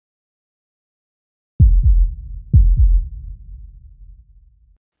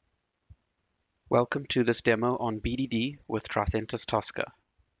Welcome to this demo on BDD with Tricentis Tosca.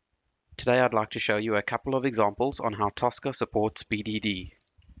 Today I'd like to show you a couple of examples on how Tosca supports BDD.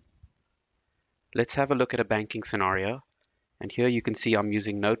 Let's have a look at a banking scenario, and here you can see I'm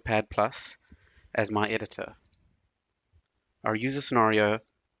using Notepad+ as my editor. Our user scenario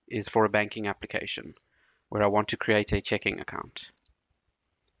is for a banking application where I want to create a checking account.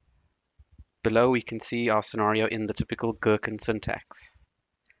 Below we can see our scenario in the typical Gherkin syntax.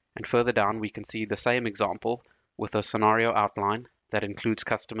 And further down we can see the same example with a scenario outline that includes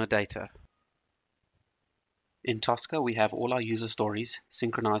customer data. In Tosca we have all our user stories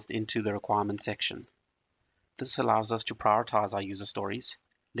synchronized into the requirements section. This allows us to prioritize our user stories,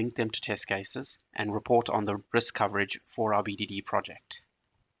 link them to test cases, and report on the risk coverage for our BDD project.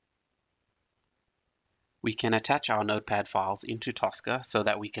 We can attach our Notepad files into Tosca so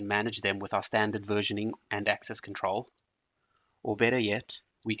that we can manage them with our standard versioning and access control, or better yet,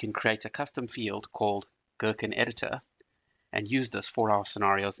 we can create a custom field called Gherkin Editor and use this for our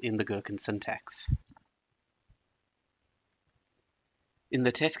scenarios in the Gherkin syntax. In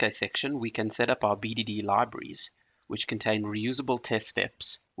the test case section, we can set up our BDD libraries, which contain reusable test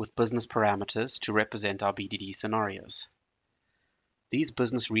steps with business parameters to represent our BDD scenarios. These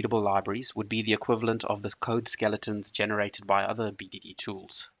business readable libraries would be the equivalent of the code skeletons generated by other BDD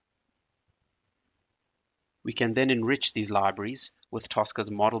tools. We can then enrich these libraries with Tosca's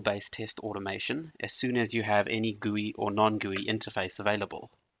model-based test automation as soon as you have any GUI or non-GUI interface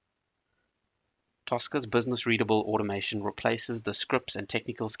available. Tosca's business-readable automation replaces the scripts and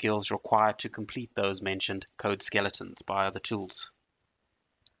technical skills required to complete those mentioned code skeletons by other tools.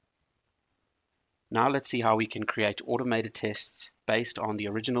 Now let's see how we can create automated tests based on the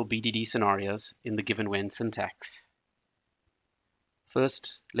original BDD scenarios in the given when syntax.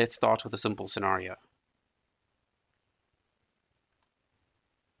 First, let's start with a simple scenario.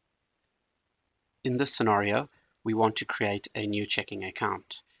 In this scenario, we want to create a new checking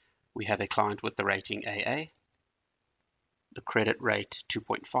account. We have a client with the rating AA, the credit rate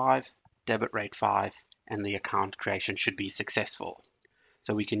 2.5, debit rate 5, and the account creation should be successful.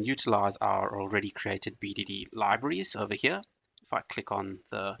 So we can utilize our already created BDD libraries over here. If I click on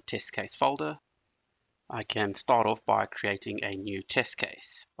the test case folder, I can start off by creating a new test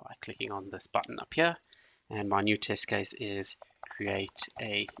case by clicking on this button up here. And my new test case is create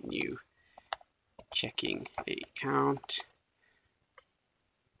a new checking account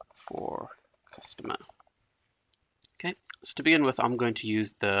for customer. Okay, so to begin with, I'm going to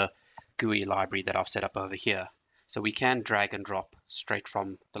use the GUI library that I've set up over here. So we can drag and drop straight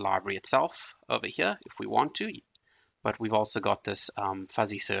from the library itself over here if we want to, but we've also got this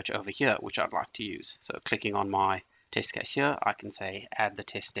fuzzy search over here which I'd like to use. So clicking on my test case here, I can say add the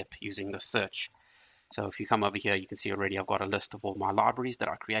test step using the search. So if you come over here, you can see already I've got a list of all my libraries that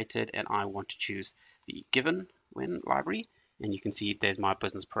I created, and I want to choose the given when library, and you can see there's my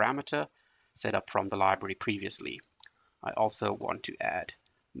business parameter set up from the library previously. I also want to add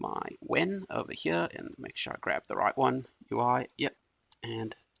my when over here and make sure I grab the right one, UI, yep,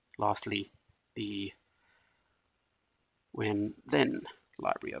 and lastly the when then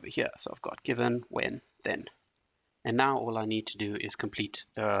library over here. So I've got given, when, then. And now all I need to do is complete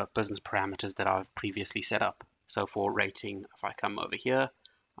the business parameters that I've previously set up. So for rating, if I come over here,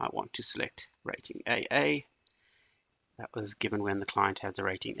 I want to select rating AA. That was given when the client has the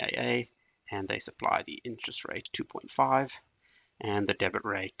rating AA, and they supply the interest rate 2.5 and the debit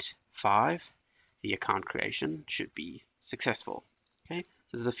rate 5. The account creation should be successful. Okay,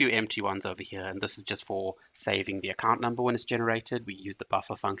 so there's a few empty ones over here, and this is just for saving the account number when it's generated. We use the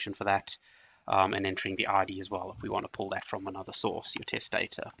buffer function for that. And entering the ID as well if we want to pull that from another source, your test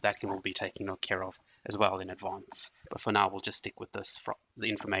data. That can all be taken care of as well in advance. But for now, we'll just stick with this from the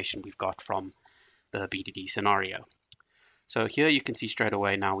information we've got from the BDD scenario. So here you can see straight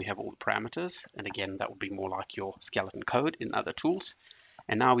away now we have all the parameters. And again, that would be more like your skeleton code in other tools.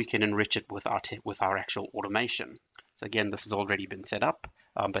 And now we can enrich it with our actual automation. So again, this has already been set up,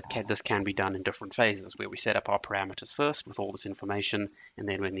 but this can be done in different phases where we set up our parameters first with all this information, and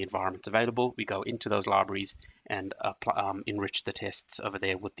then when the environment's available, we go into those libraries and enrich the tests over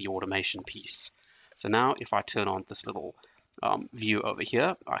there with the automation piece. So now if I turn on this little view over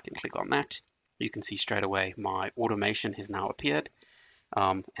here, I can click on that. You can see straight away my automation has now appeared,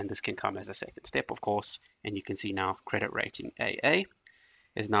 and this can come as a second step, of course, and you can see now credit rating AA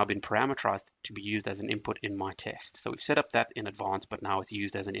has now been parameterized to be used as an input in my test. So we've set up that in advance, but now it's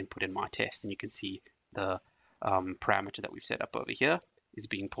used as an input in my test. And you can see the parameter that we've set up over here is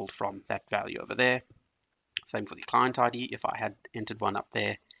being pulled from that value over there. Same for the client ID. If I had entered one up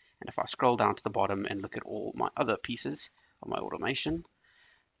there, and if I scroll down to the bottom and look at all my other pieces of my automation,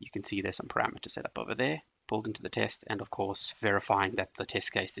 You can see there's some parameters set up over there, pulled into the test, and of course verifying that the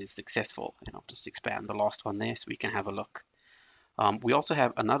test case is successful. And I'll just expand the last one there so we can have a look. We also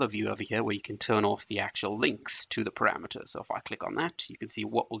have another view over here where you can turn off the actual links to the parameters. So if I click on that, you can see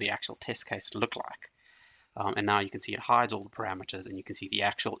what will the actual test case look like. And now you can see it hides all the parameters, and you can see the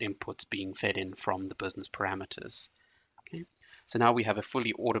actual inputs being fed in from the business parameters. Okay. So now we have a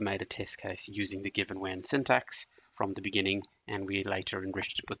fully automated test case using the given when syntax from the beginning, and we later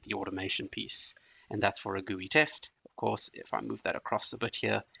enriched it with the automation piece. And that's for a GUI test. Of course, if I move that across a bit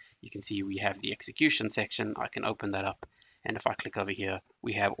here, you can see we have the execution section. I can open that up. And if I click over here,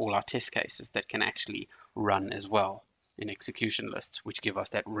 we have all our test cases that can actually run as well in execution lists, which give us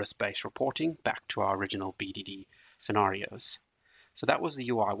that risk-based reporting back to our original BDD scenarios. So that was the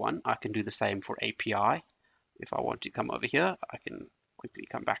UI one. I can do the same for API. If I want to come over here, I can quickly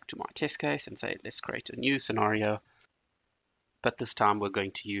come back to my test case and say, let's create a new scenario. But this time we're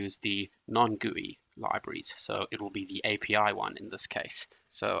going to use the non-GUI libraries. So it will be the API one in this case.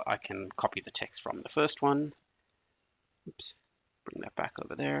 So I can copy the text from the first one. Oops, bring that back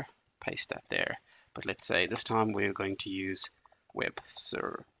over there, paste that there. But let's say this time we're going to use web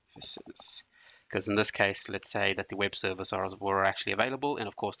services. Because in this case, let's say that the web services were actually available. And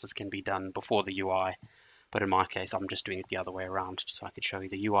of course, this can be done before the UI. But in my case, I'm just doing it the other way around, so I could show you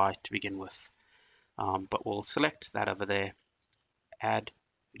the UI to begin with. But we'll select that over there, add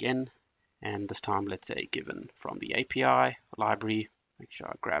again. And this time, let's say given from the API library. Make sure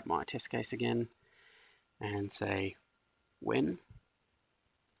I grab my test case again and say when,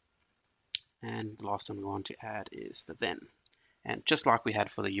 and the last one we want to add is the then. And just like we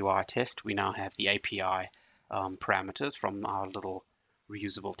had for the UI test, we now have the API parameters from our little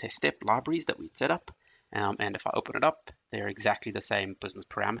reusable test step libraries that we'd set up. And if I open it up, they're exactly the same business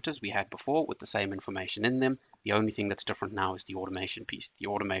parameters we had before with the same information in them. The only thing that's different now is the automation piece. The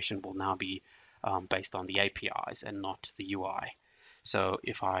automation will now be based on the APIs and not the UI. So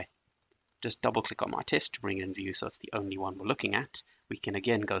if I just double click on my test to bring it in view so it's the only one we're looking at, we can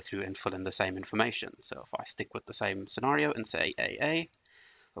again go through and fill in the same information. So if I stick with the same scenario and say AA,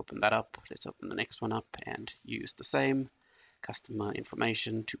 open that up, let's open the next one up and use the same customer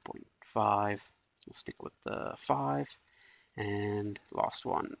information 2.5, we'll stick with the 5, and last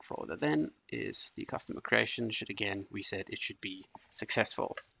one for the then is the customer creation. Should again, we said it should be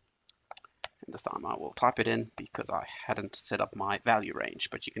successful. And this time I will type it in because I hadn't set up my value range,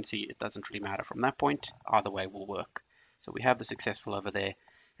 but you can see it doesn't really matter from that point. Either way will work. So we have the successful over there.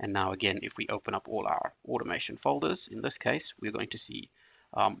 And now again, if we open up all our automation folders, in this case, we're going to see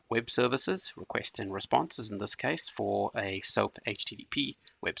web services, requests and responses in this case for a SOAP HTTP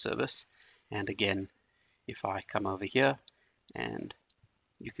web service. And again, if I come over here and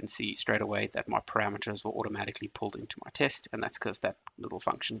you can see straight away that my parameters were automatically pulled into my test, and that's because that little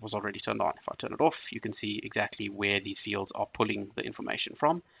function was already turned on. If I turn it off, you can see exactly where these fields are pulling the information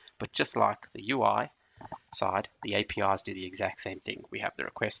from. But just like the UI side, the APIs do the exact same thing. We have the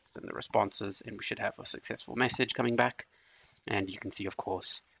requests and the responses, and we should have a successful message coming back. And you can see, of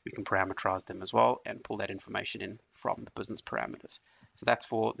course, we can parameterize them as well and pull that information in from the business parameters. So that's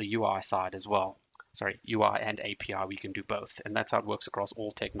for the UI side as well. Sorry, UI and API, we can do both. And that's how it works across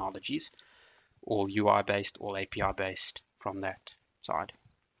all technologies, all UI based, all API based from that side.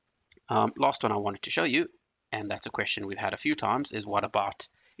 Last one I wanted to show you, and that's a question we've had a few times, is what about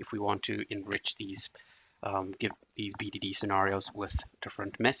if we want to enrich these, give these BDD scenarios with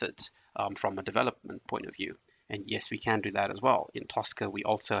different methods from a development point of view. And yes, we can do that as well. In Tosca, we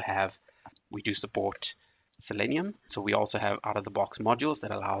do support Selenium. So we also have out-of-the-box modules that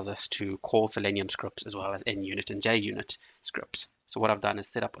allows us to call Selenium scripts as well as NUnit and JUnit scripts. So what I've done is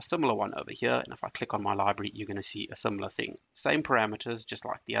set up a similar one over here. And if I click on my library, you're going to see a similar thing. Same parameters, just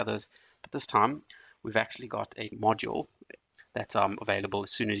like the others. But this time, we've actually got a module that's available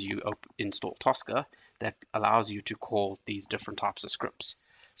as soon as you install Tosca that allows you to call these different types of scripts.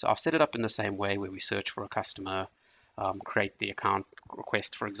 So I've set it up in the same way where we search for a customer, create the account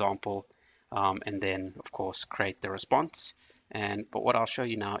request, for example, and then, of course, create the response. But what I'll show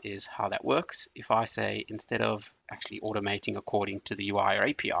you now is how that works. If I say, instead of actually automating according to the UI or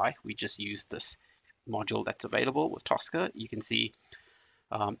API, we just use this module that's available with Tosca. You can see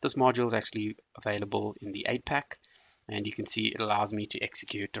this module is actually available in the 8-pack, and you can see it allows me to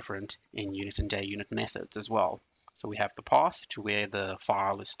execute different NUnit and JUnit methods as well. So we have the path to where the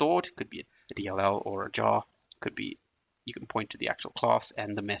file is stored. It could be a DLL or a jar. It could be, you can point to the actual class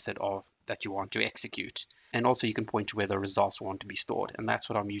and the method that you want to execute. And also you can point to where the results want to be stored. And that's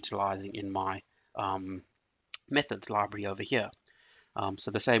what I'm utilizing in my methods library over here. So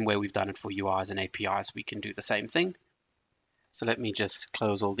the same way we've done it for UIs and APIs, we can do the same thing. So let me just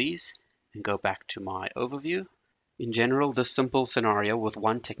close all these and go back to my overview. In general, this simple scenario with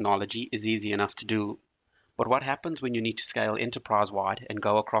one technology is easy enough to do, but what happens when you need to scale enterprise-wide and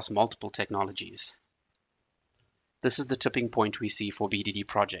go across multiple technologies? This is the tipping point we see for BDD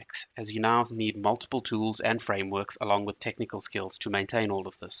projects, as you now need multiple tools and frameworks along with technical skills to maintain all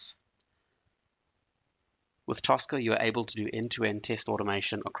of this. With Tosca, you are able to do end-to-end test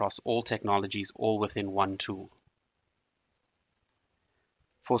automation across all technologies, all within one tool.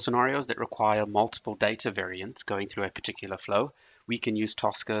 For scenarios that require multiple data variants going through a particular flow, we can use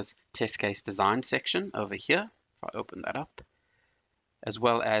Tosca's test case design section over here, if I open that up, as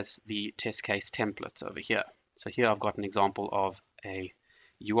well as the test case templates over here. So here I've got an example of a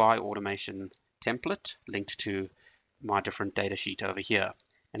UI automation template linked to my different data sheet over here.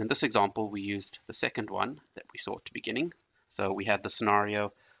 And in this example, we used the second one that we saw at the beginning. So we had the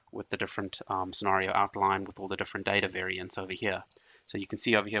scenario with the different scenario outline with all the different data variants over here. So you can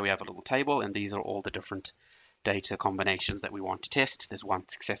see over here we have a little table, and these are all the different data combinations that we want to test. There's one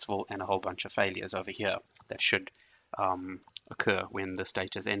successful and a whole bunch of failures over here that should occur when this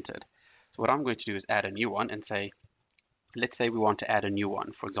data is entered. So what I'm going to do is add a new one and say, let's say we want to add a new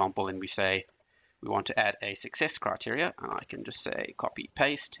one, for example, and we say we want to add a success criteria. And I can just say copy,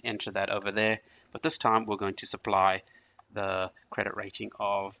 paste, enter that over there. But this time we're going to supply the credit rating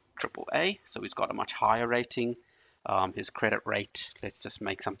of AAA. So he's got a much higher rating. His credit rate, let's just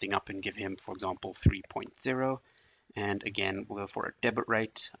make something up and give him, for example, 3.0. And again, we'll go for a debit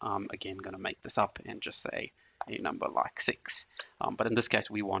rate. Again, going to make this up and just say a number like 6. But in this case,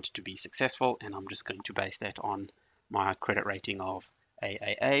 we want to be successful, and I'm just going to base that on my credit rating of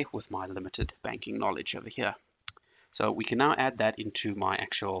AAA with my limited banking knowledge over here. So we can now add that into my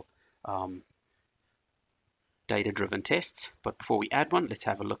actual data-driven tests. But before we add one, let's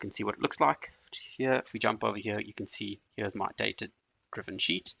have a look and see what it looks like. Here, if we jump over here, you can see here's my data-driven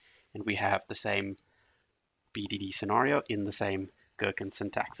sheet, and we have the same BDD scenario in the same Gherkin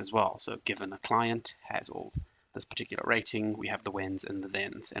syntax as well. So given a client has all this particular rating, we have the whens and the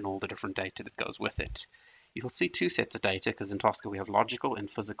thens and all the different data that goes with it. You'll see two sets of data because in Tosca we have logical and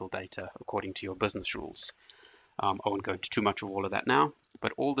physical data according to your business rules. I won't go into too much of all of that now,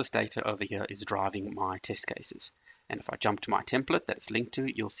 but all this data over here is driving my test cases. And if I jump to my template that it's linked to,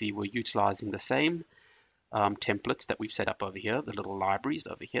 you'll see we're utilizing the same templates that we've set up over here, the little libraries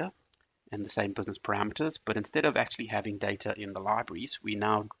over here, and the same business parameters, but instead of actually having data in the libraries, we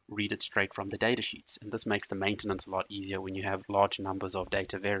now read it straight from the data sheets. And this makes the maintenance a lot easier when you have large numbers of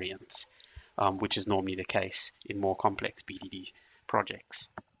data variants, which is normally the case in more complex BDD projects.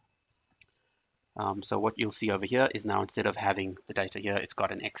 So what you'll see over here is now instead of having the data here, it's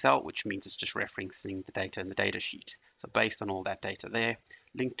got an Excel, which means it's just referencing the data in the data sheet. So based on all that data there,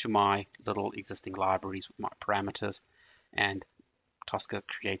 linked to my little existing libraries with my parameters, and Tosca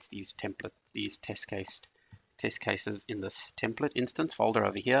creates these test cases in this template instance folder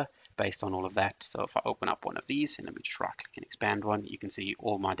over here based on all of that. So if I open up one of these and let me just right click and expand one, you can see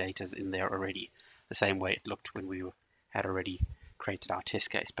all my data is in there already, the same way it looked when we had already created our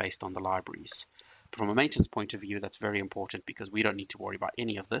test case based on the libraries. But from a maintenance point of view, that's very important because we don't need to worry about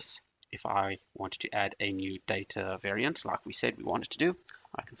any of this. If I wanted to add a new data variant, like we said we wanted to do,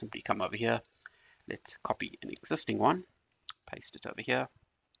 I can simply come over here, let's copy an existing one, paste it over here,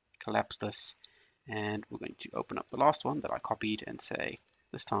 collapse this, and we're going to open up the last one that I copied and say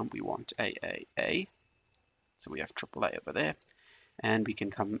this time we want AAA. So we have AAA over there, and we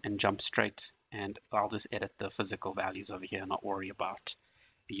can come and jump straight, and I'll just edit the physical values over here, not worry about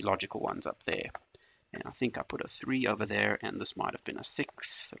the logical ones up there. And I think I put a 3 over there, and this might have been a 6,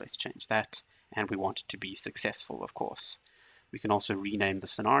 so let's change that. And we want it to be successful, of course. We can also rename the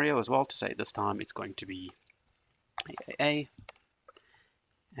scenario as well to say this time it's going to be AAA.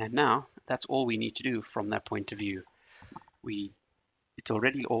 And now that's all we need to do from that point of view. It's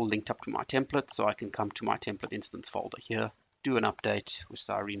already all linked up to my template, so I can come to my template instance folder here, do an update, which is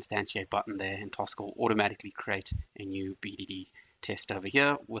our reinstantiate button there, and Tosca will automatically create a new BDD test over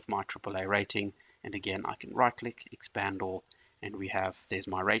here with my AAA rating. And again, I can right click, expand all, and there's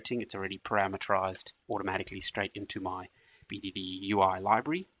my rating. It's already parameterized automatically straight into my BDD UI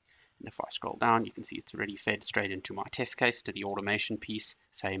library. And if I scroll down, you can see it's already fed straight into my test case to the automation piece,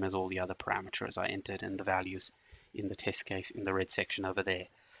 same as all the other parameters I entered and the values in the test case in the red section over there.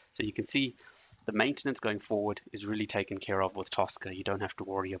 So you can see the maintenance going forward is really taken care of with Tosca. You don't have to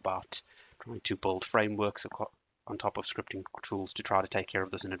worry about trying to build frameworks on top of scripting tools to try to take care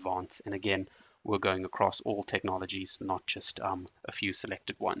of this in advance. And again, we're going across all technologies, not just a few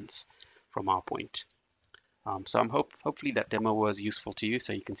selected ones from our point. So hopefully that demo was useful to you,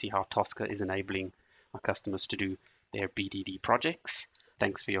 so you can see how Tosca is enabling our customers to do their BDD projects.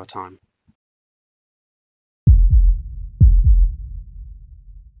 Thanks for your time.